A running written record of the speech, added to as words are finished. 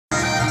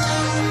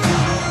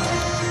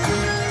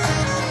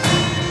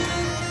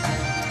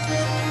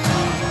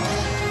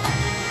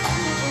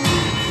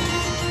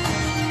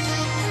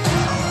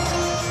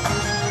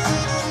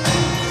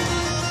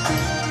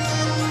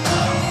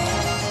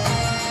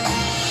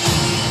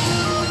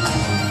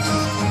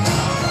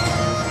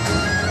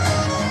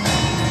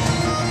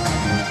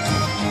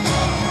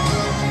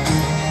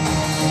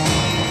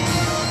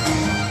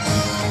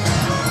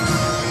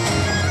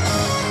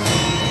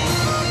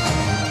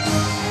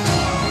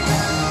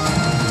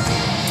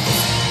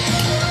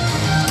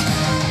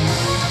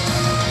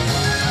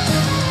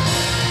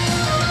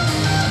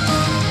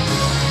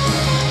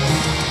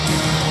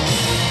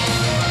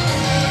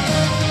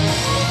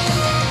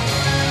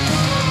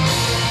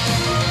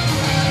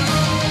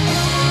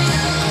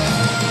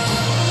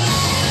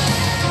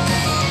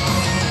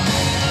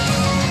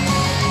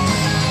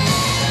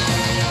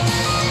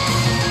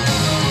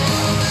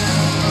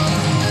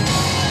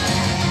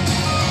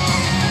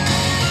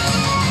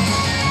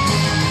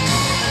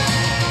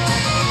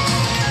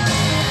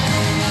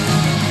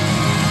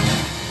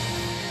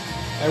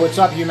What's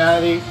up,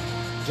 humanity?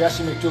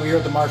 Jesse McDougal here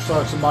at the Martial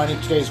Arts of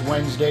Mining. Today's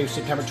Wednesday,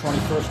 September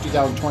 21st,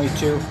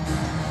 2022.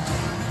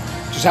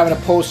 Just having a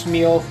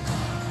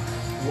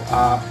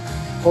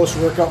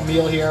post-workout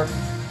meal here.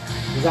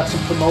 We've got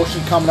some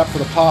promotion coming up for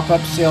the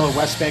pop-up sale at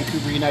West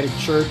Vancouver United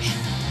Church.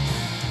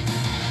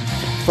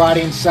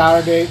 Friday and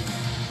Saturday.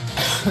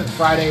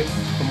 Friday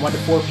from 1 to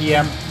 4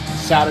 p.m.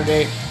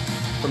 Saturday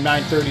from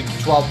 9:30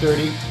 to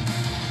 12:30.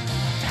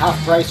 Half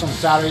price on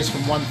Saturdays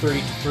from 1:30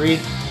 to 3.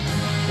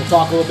 We'll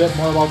talk a little bit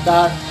more about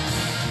that.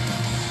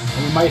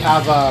 And we might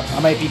have, I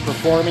might be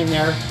performing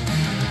there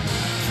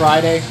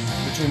Friday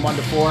between 1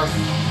 to 4.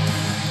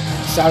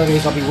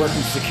 Saturdays I'll be working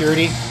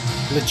security.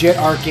 Legit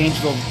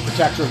archangel,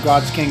 protector of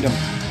God's kingdom.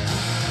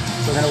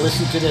 So we're going to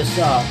listen to this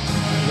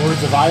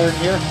Lords of Iron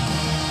here.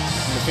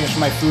 I'm going to finish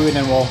my food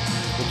and then we'll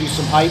do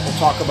some hype. We'll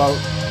talk about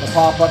the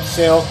pop-up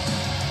sale.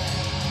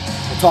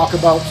 We'll talk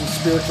about some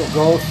spiritual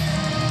growth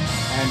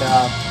and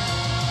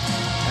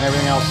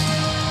everything else.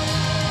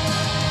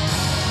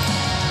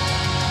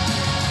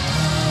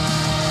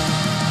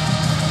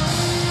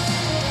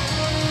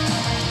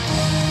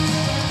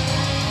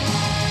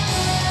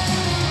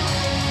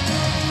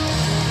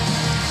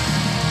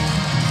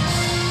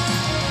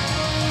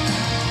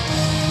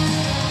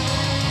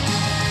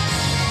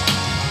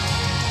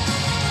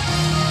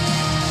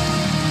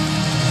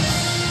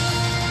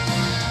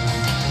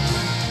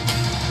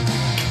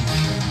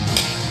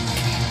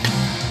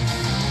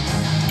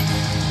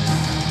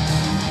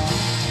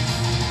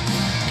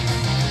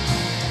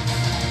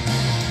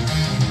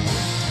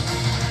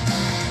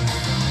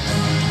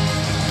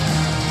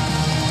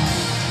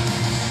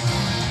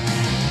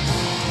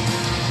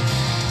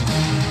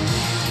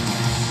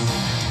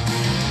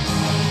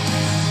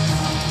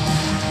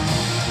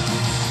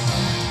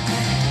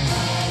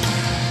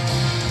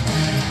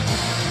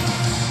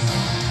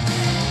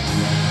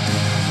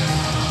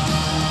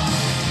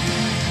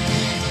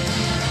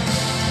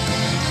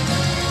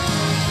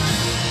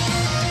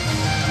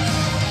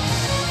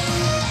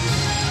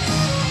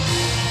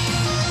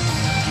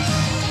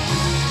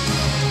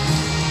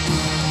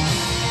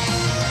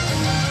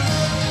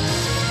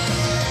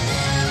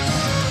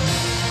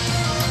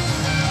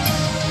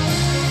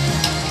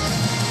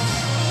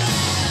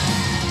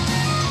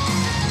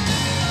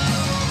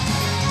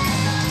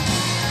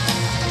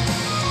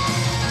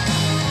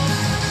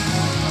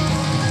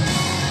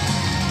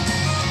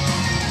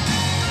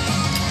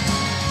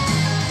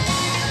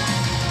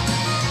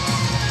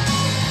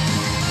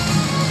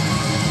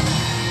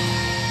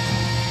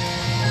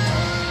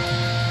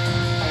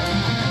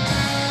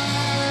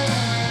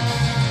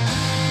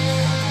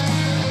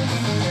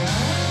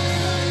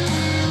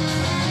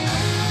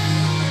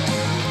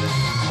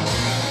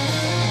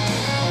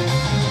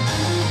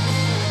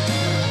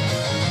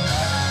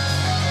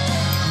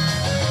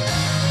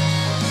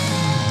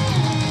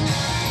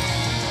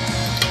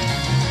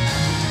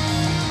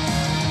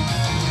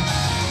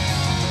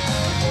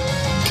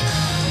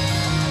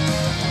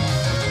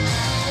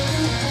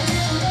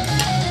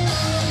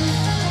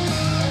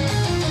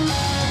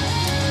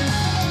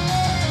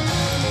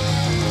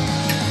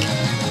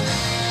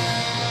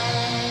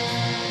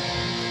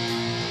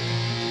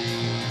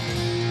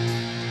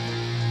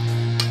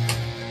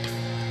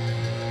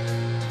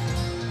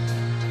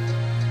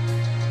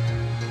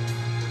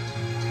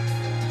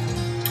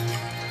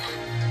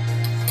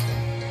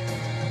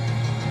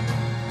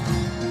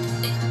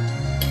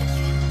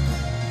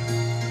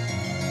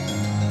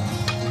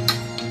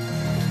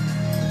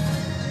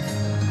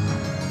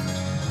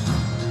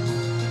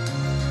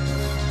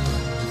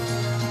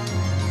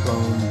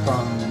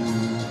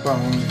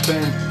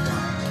 Bang.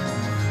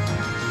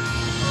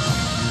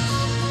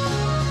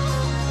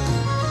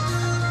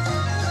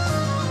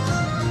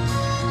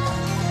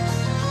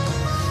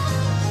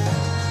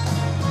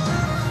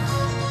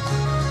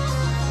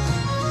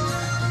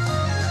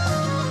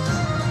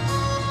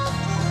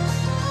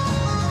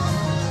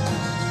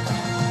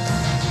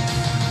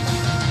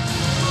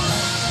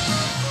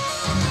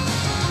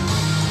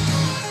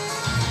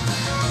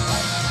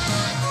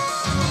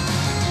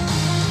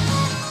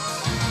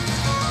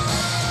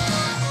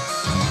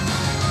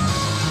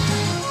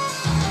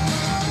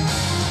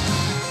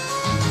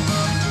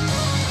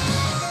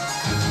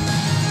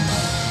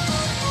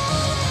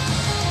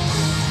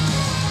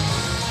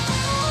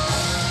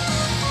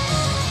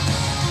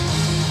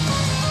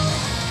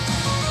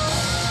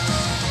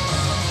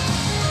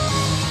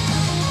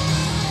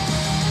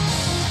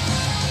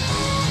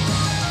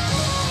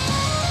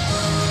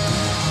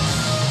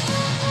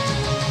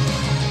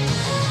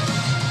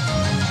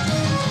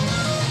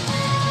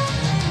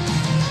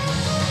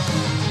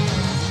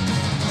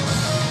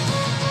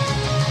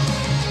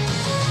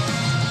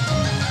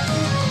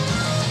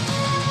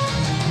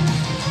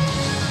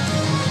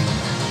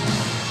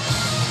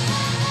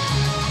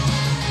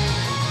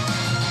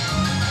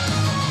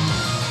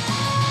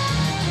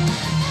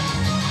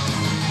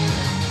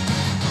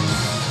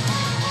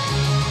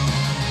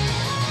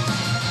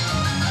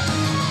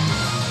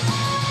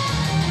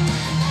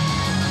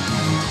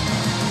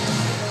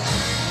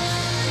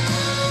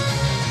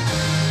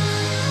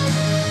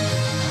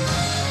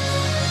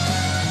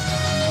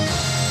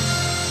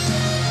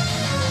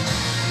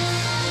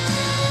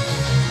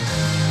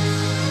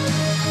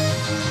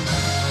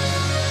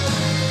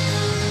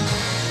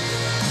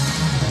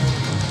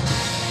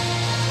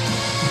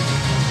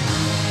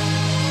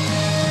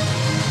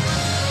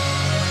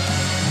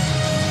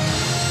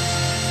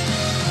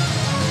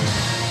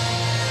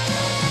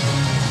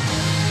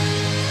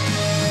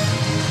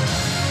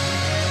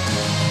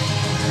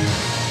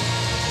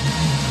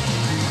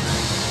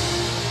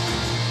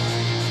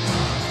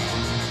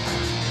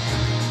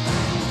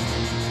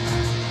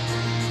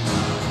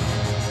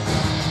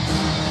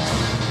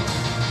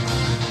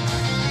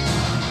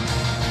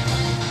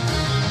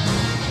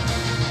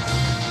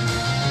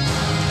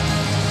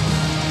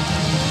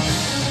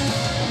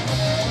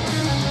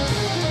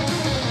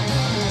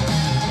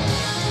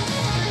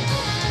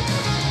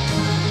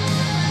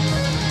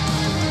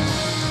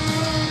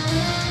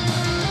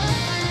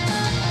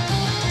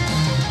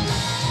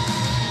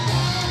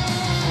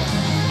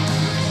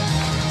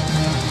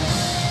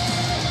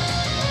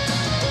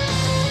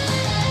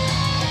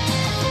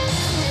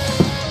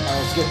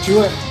 get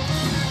to it.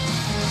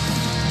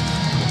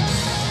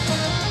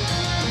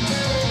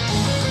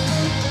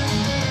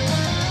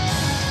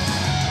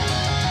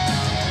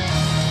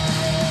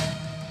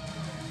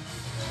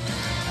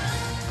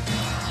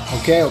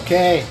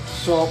 Okay.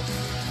 So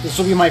this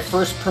will be my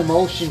first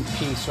promotion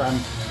piece where I'm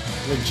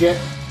legit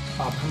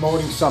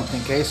promoting something.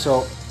 Okay,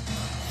 so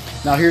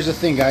now here's the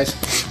thing, guys.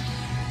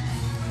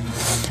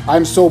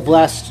 I'm so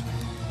blessed.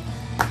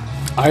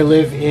 I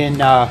live in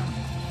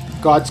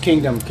God's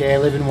kingdom. Okay, I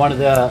live in one of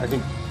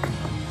the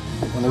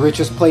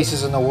richest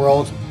places in the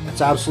world.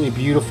 It's absolutely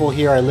beautiful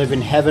here. I live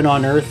in heaven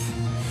on earth,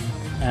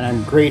 and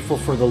I'm grateful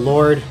for the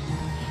Lord.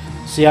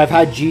 See, I've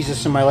had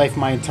Jesus in my life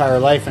my entire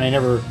life, and I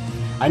never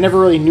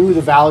really knew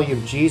the value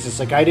of Jesus.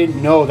 Like, I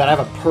didn't know that I have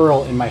a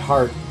pearl in my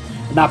heart.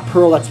 And that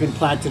pearl that's been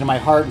planted in my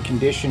heart and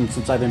conditioned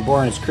since I've been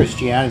born is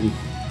Christianity.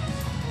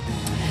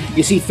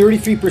 You see,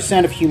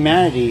 33% of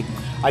humanity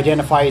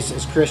identifies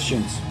as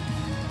Christians.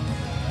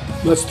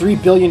 That's 3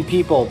 billion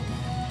people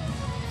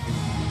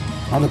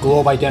on the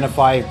globe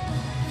identify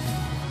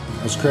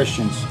as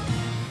Christians.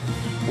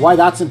 Why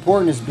that's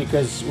important is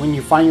because when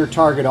you find your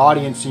target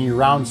audience and you're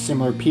around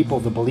similar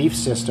people, the belief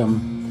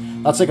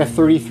system, that's like a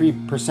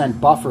 33%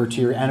 buffer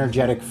to your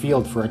energetic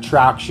field for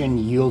attraction,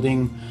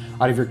 yielding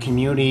out of your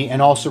community, and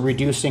also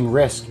reducing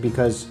risk,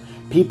 because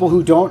people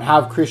who don't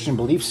have Christian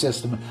belief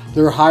system,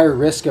 they're a higher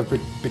risk of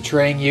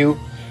betraying you,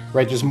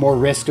 right? There's more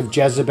risk of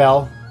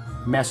Jezebel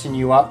messing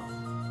you up.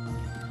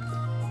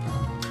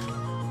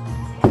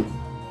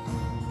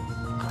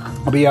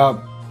 I'll be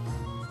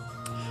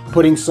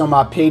putting some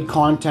paid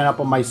content up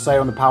on my site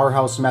on the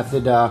Powerhouse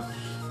Method a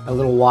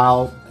little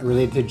while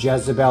related to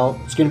Jezebel.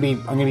 I'm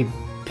gonna be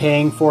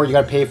paying for it. You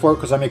gotta pay for it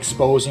because I'm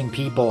exposing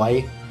people,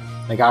 like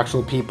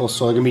actual people.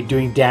 So they're gonna be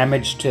doing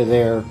damage to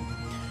their,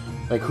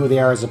 like, who they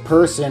are as a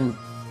person.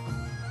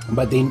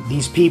 But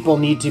these people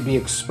need to be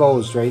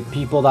exposed, right?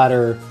 People that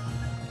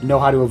know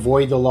how to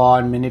avoid the law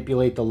and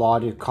manipulate the law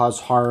to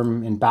cause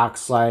harm and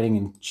backsliding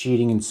and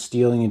cheating and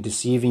stealing and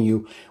deceiving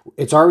you.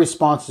 It's our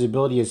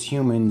responsibility as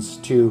humans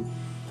to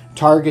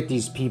target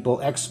these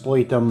people,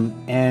 exploit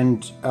them,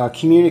 and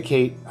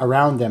communicate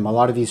around them. A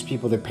lot of these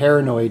people, they're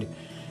paranoid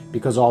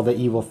because of all the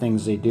evil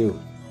things they do.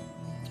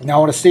 Now, I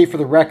want to state for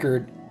the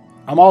record,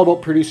 I'm all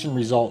about producing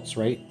results,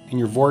 right? In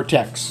your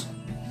vortex.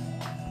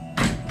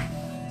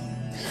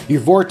 Your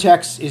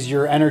vortex is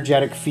your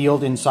energetic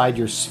field inside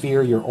your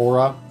sphere, your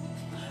aura.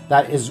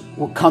 That is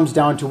what comes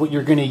down to what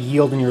you're going to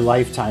yield in your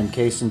lifetime,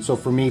 okay? And so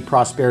for me,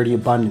 prosperity,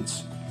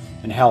 abundance,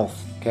 and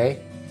health,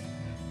 okay?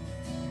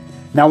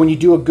 Now, when you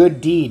do a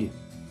good deed,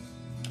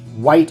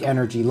 white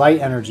energy,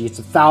 light energy, it's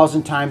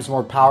 1,000 times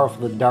more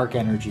powerful than dark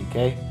energy,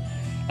 okay?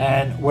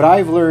 And what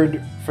I've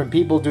learned from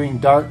people doing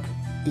dark,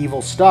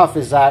 evil stuff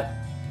is that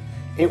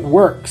it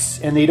works,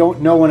 and they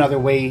don't know another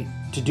way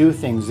to do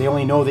things. They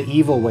only know the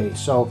evil way.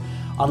 So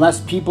unless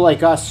people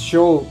like us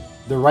show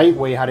the right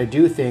way how to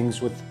do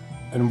things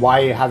and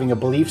why having a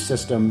belief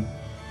system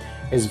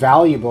is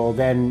valuable,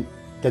 then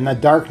the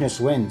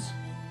darkness wins.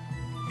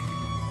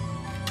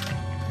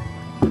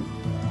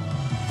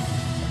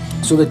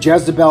 So the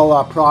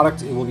Jezebel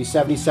product, it will be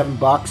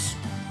 $77.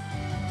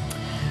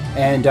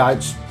 And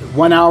it's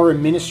 1 hour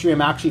in ministry.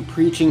 I'm actually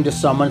preaching to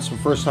someone. It's the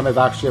first time I've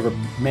actually ever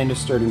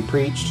ministered and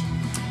preached.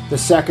 The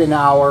second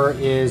hour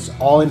is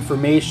all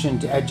information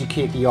to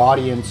educate the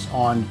audience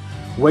on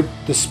what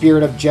the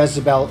spirit of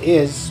Jezebel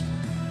is,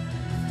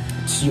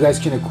 so you guys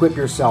can equip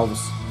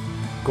yourselves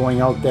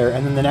going out there.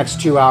 And then the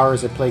next 2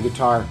 hours I play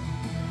guitar.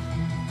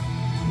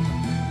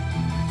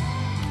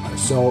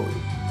 So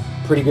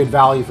pretty good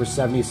value for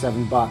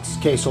 $77.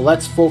 Okay, so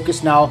let's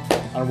focus now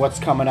on what's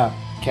coming up,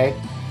 okay?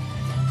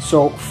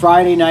 So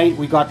Friday night,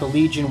 we got the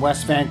Legion,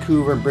 West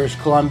Vancouver, British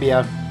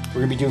Columbia.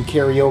 We're going to be doing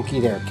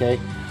karaoke there, okay?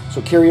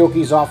 So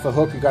karaoke's off the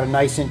hook. We've got a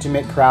nice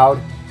intimate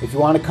crowd. If you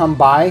want to come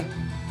by,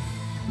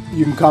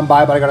 you can come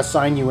by, but I got to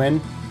sign you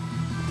in.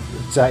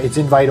 It's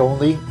invite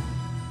only.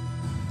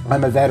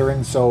 I'm a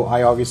veteran, so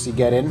I obviously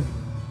get in.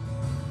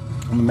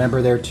 I'm a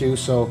member there too,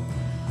 so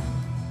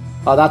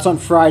that's on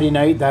Friday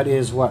night. That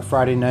is what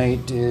Friday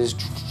night is,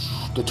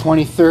 the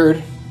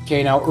 23rd.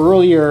 Okay, now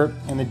earlier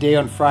in the day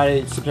on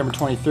Friday, September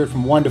 23rd,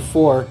 from 1 to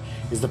 4,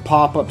 is the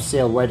pop-up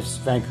sale, West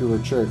Vancouver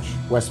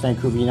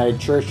United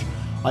Church,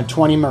 on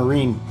 21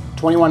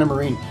 and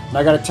Marine. And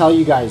I got to tell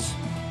you guys,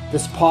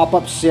 this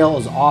pop-up sale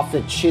is off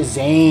the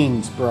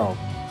chizanes, bro.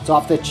 It's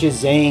off the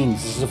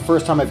chizanes. This is the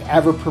first time I've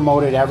ever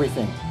promoted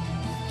everything.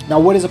 Now,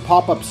 what is a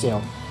pop-up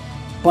sale?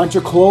 Bunch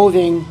of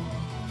clothing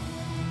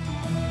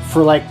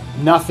for like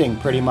nothing,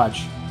 pretty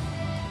much.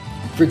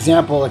 For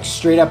example, like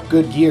straight up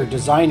good gear,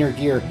 designer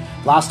gear.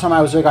 Last time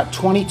I was there, I got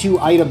 22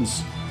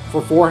 items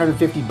for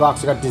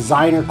 $450. I got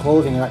designer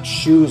clothing, I got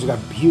shoes, I got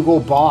Hugo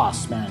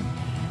Boss, man.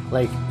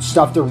 Like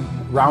stuff to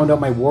round out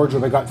my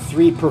wardrobe. I got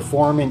 3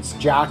 performance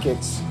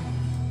jackets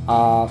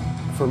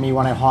for me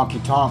when I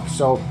honky tonk.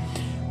 So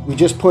I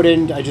just put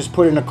in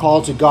a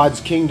call to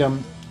God's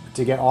Kingdom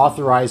to get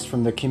authorized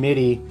from the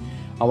committee.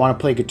 I want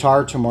to play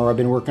guitar tomorrow. I've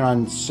been working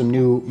on some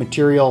new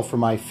material for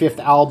my 5th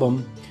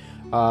album,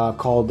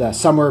 called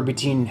Somewhere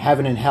Between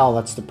Heaven and Hell.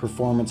 That's the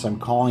performance I'm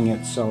calling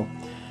it. So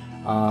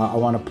I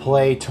want to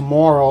play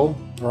tomorrow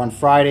or on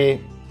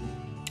Friday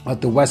at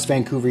the West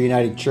Vancouver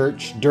United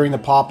Church during the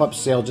pop-up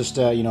sale, just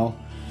to, you know,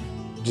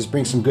 just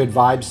bring some good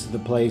vibes to the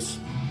place.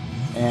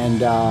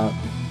 And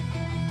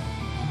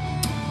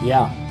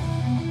yeah,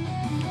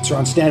 so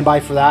on standby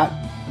for that.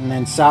 And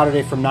then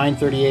Saturday from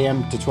 9:30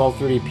 a.m. to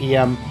 12:30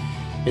 p.m.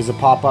 is a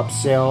pop-up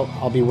sale.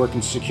 I'll be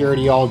working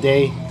security all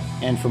day,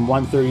 and from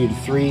 1:30 to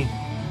 3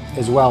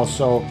 as well.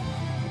 So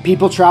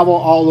people travel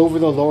all over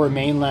the Lower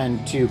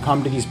Mainland to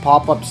come to these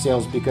pop-up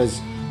sales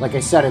because, like I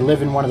said, I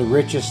live in one of the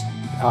richest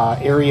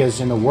areas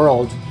in the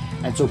world,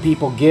 and so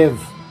people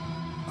give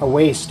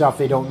away stuff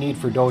they don't need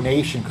for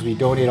donation because we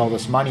donate all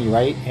this money,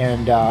 right?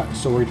 And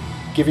so we're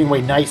giving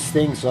away nice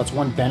things. So that's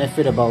one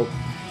benefit about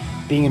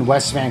being in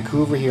West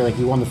Vancouver here. Like,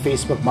 we won the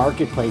Facebook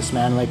Marketplace,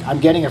 man. Like, I'm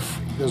getting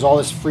there's all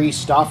this free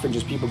stuff and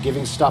just people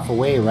giving stuff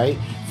away, right?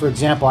 For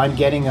example, I'm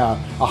getting a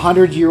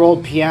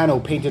 100-year-old piano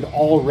painted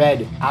all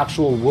red,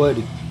 actual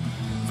wood,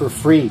 for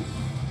free.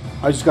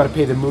 I just got to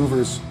pay the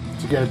movers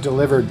to get it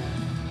delivered,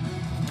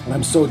 and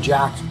I'm so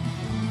jacked.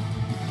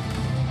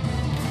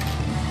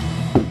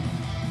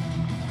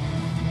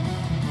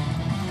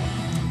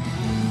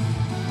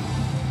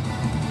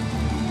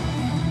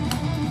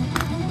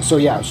 So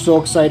yeah, so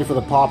excited for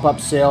the pop-up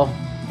sale,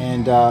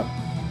 and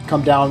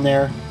come down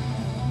there,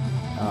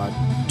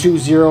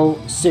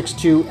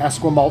 2062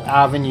 Esquimalt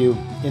Avenue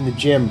in the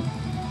gym,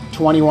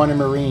 21 in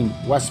Marine,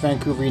 West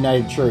Vancouver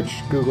United Church.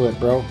 Google it,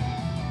 bro.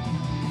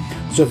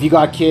 So if you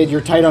got kids,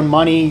 you're tight on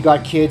money, you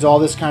got kids, all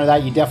this kind of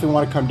that, you definitely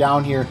want to come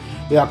down here.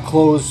 They got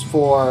clothes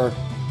for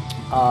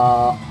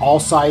all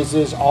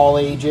sizes, all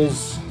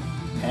ages,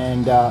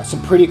 and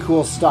some pretty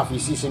cool stuff. You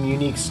see some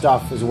unique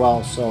stuff as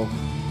well. So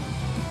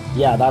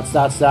yeah, that's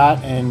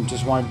that, and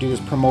just want to do this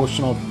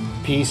promotional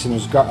piece. And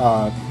there's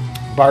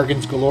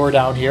bargains galore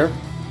down here.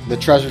 The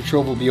treasure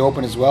trove will be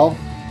open as well.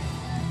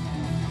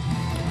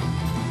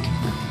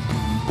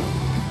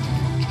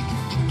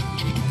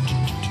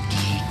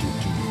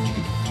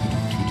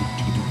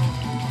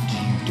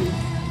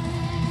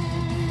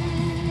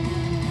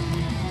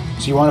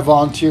 So you want to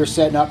volunteer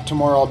setting up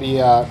tomorrow? I'll be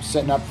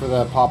setting up for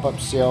the pop-up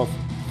sale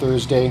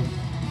Thursday.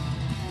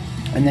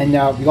 And then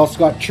we also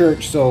got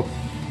church. So,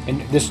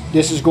 and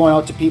this is going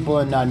out to people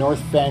in North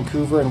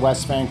Vancouver and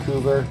West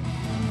Vancouver.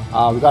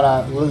 We've got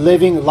a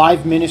living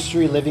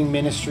ministry,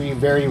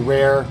 very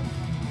rare,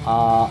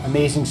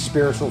 amazing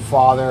spiritual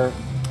father.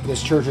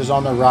 This church is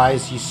on the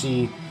rise. You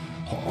see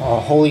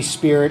Holy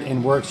Spirit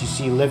in works. You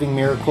see living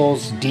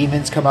miracles.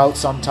 Demons come out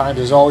sometimes.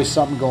 There's always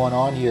something going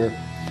on here.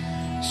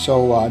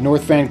 So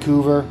North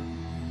Vancouver,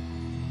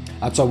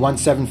 that's a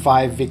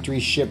 175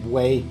 Victory Ship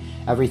Way.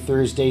 Every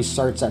Thursday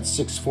starts at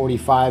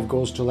 6:45,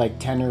 goes to like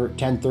 10 or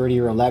 10:30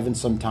 or 11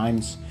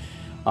 sometimes.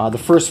 The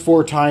first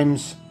 4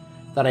 times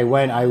that I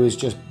went,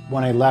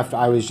 when I left,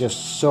 I was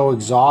just so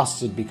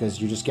exhausted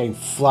because you're just getting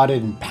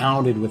flooded and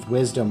pounded with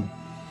wisdom.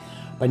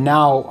 But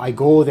now I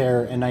go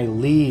there and I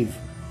leave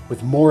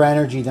with more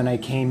energy than I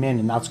came in,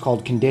 and that's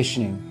called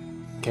conditioning.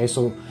 Okay,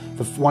 so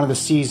one of the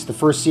C's, the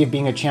first C of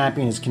being a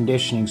champion is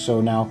conditioning.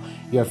 So now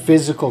you have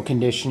physical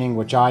conditioning,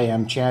 which I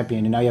am,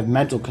 champion, and now you have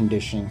mental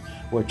conditioning,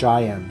 which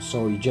I am.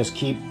 So you just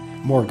keep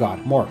more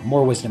God,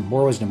 more wisdom,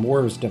 more wisdom,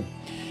 more wisdom.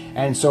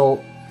 And so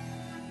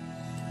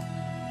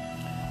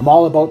I'm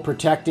all about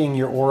protecting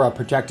your aura,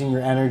 protecting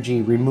your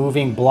energy,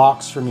 removing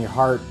blocks from your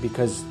heart,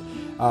 because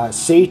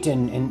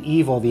Satan and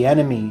evil, the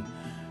enemy,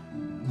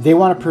 they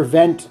want to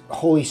prevent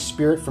Holy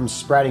Spirit from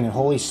spreading, and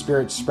Holy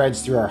Spirit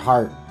spreads through our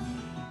heart.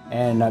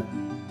 And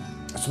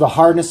so the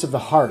hardness of the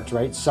heart,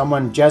 right?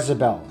 Someone,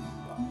 Jezebel,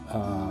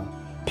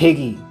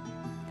 Piggy,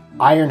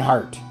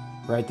 Ironheart,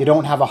 right? They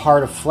don't have a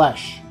heart of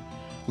flesh.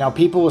 Now,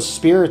 people with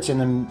spirits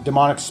and the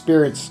demonic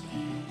spirits,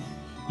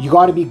 you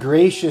got to be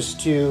gracious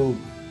to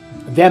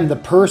them, the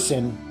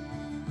person,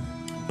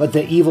 but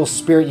the evil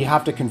spirit, you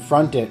have to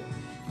confront it.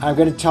 I'm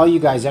going to tell you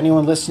guys,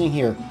 anyone listening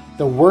here,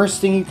 the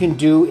worst thing you can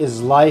do is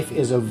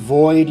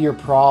avoid your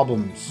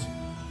problems.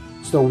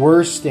 It's the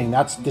worst thing.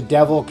 That's the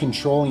devil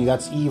controlling you.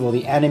 That's evil,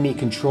 the enemy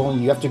controlling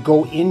you. You have to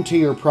go into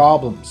your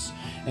problems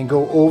and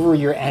go over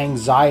your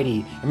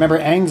anxiety. Remember,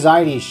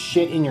 anxiety is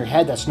shit in your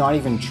head that's not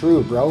even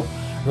true, bro.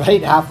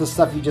 Right? Half the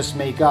stuff you just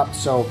make up.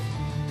 So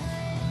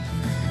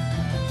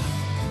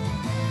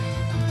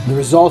the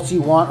results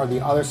you want are the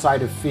other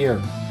side of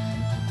fear.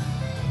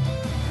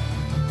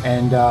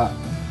 And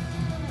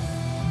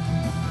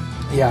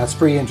yeah, it's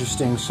pretty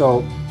interesting.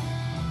 So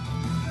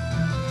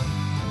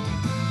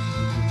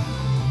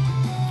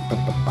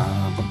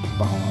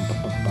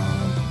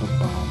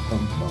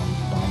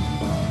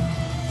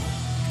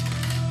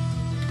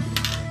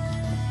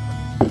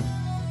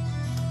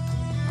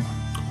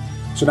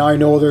now I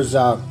know there's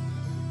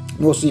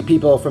mostly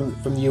people from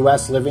the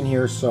US living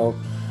here, so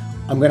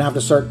I'm going to have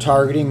to start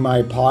targeting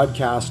my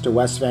podcast to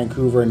West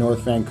Vancouver and North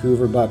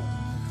Vancouver. But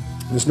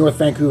this North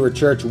Vancouver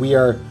church, we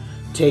are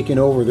taking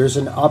over. There's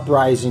an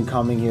uprising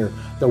coming here.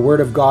 The word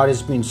of God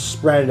is being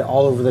spread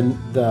all over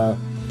the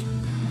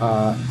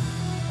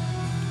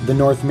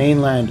North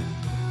Mainland.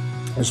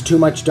 There's too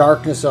much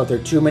darkness out there,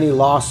 too many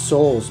lost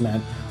souls,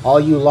 man. All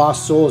you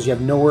lost souls, you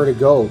have nowhere to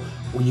go.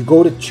 When you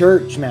go to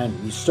church, man,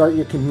 you start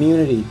your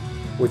community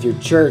with your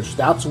church.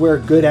 That's where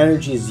good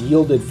energy is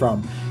yielded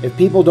from. If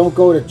people don't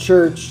go to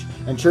church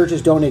and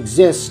churches don't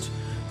exist,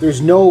 there's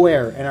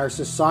nowhere in our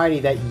society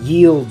that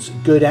yields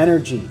good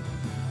energy.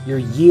 You're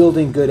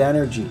yielding good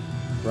energy,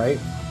 right?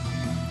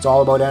 It's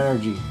all about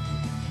energy.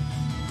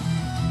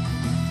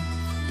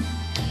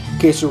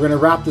 Okay, so we're going to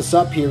wrap this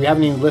up here. We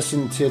haven't even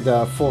listened to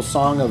the full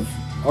song of...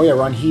 Oh yeah,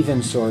 we're on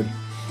Heathen Sword.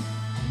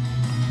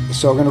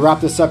 So we're going to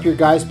wrap this up here,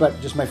 guys,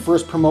 but just my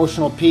first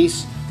promotional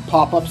piece,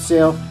 pop-up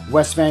sale,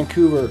 West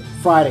Vancouver,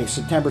 Friday,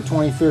 September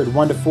 23rd,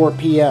 1 to 4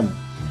 p.m.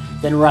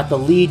 Then we're at the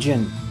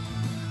Legion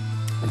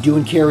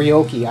doing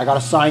karaoke. I got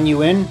to sign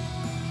you in.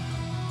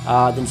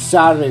 Then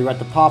Saturday, we're at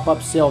the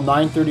pop-up sale,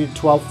 9:30 to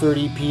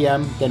 12:30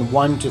 p.m., then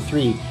 1 to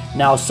 3.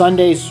 Now,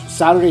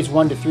 Saturdays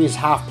 1 to 3 is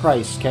half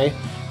price, okay?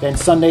 Then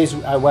Sundays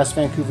at West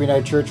Vancouver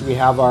United Church, we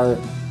have our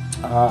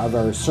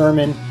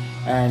sermon,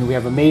 and we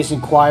have amazing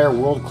choir,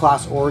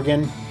 world-class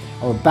organ.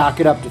 And we'll back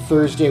it up to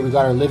Thursday. We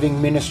got our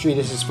living ministry.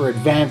 This is for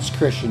advanced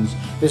Christians.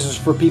 This is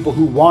for people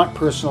who want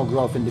personal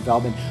growth and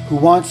development, who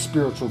want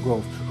spiritual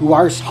growth, who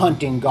are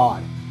hunting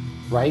God,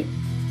 right?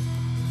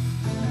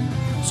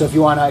 So if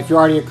you're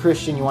already a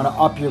Christian, you want to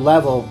up your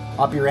level,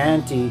 up your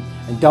ante,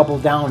 and double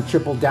down,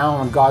 triple down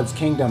on God's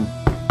kingdom,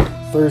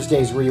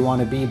 Thursday's where you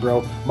want to be,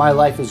 bro. My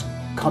life has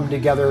come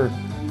together,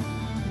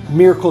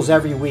 miracles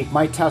every week.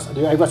 I've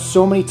got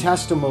so many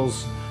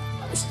testimonials.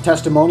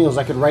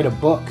 I could write a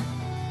book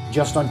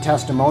just on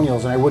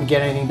testimonials, and I wouldn't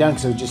get anything done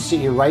because I would just sit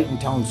here writing,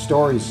 telling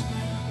stories.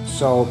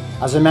 So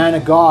as a man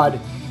of God,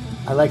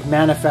 I like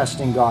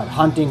manifesting God,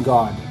 hunting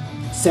God.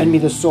 Send me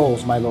the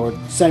souls, my Lord.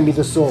 Send me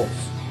the souls.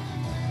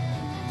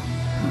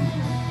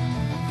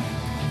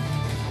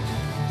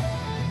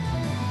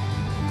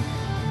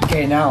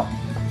 Okay, now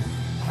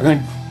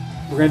we're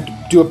going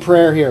to do a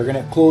prayer here. We're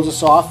going to close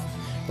this off.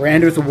 We're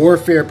going to end with a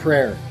warfare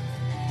prayer.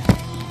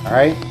 All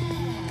right?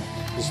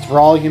 This is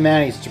for all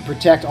humanity. It's to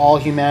protect all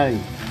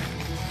humanity.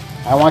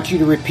 I want you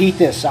to repeat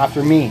this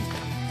after me.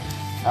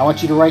 I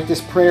want you to write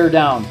this prayer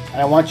down.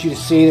 And I want you to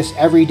say this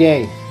every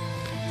day.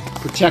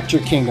 Protect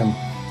your kingdom.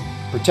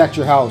 Protect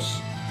your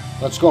house.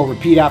 Let's go.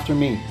 Repeat after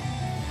me.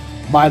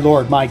 My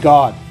Lord, my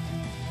God,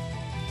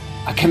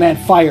 I command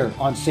fire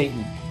on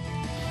Satan.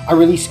 I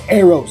release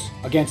arrows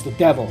against the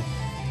devil.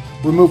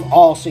 Remove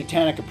all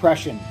satanic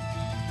oppression.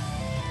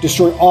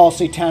 Destroy all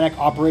satanic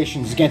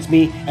operations against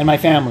me and my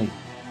family.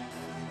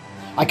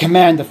 I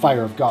command the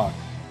fire of God.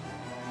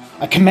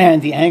 I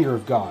command the anger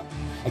of God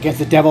against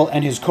the devil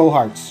and his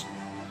cohorts.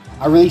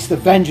 I release the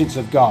vengeance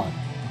of God.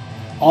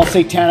 All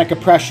satanic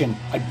oppression,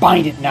 I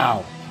bind it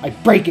now. I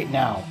break it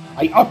now.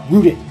 I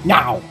uproot it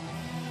now.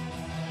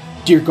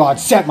 Dear God,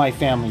 set my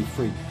family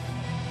free.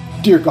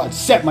 Dear God,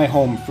 set my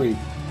home free.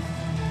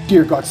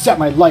 Dear God, set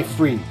my life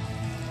free.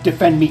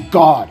 Defend me,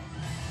 God.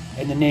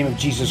 In the name of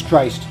Jesus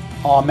Christ.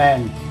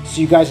 Amen.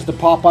 See you guys at the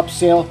pop-up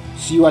sale.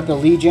 See you at the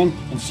Legion.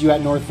 And see you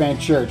at North Van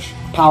Church.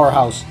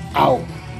 Powerhouse out.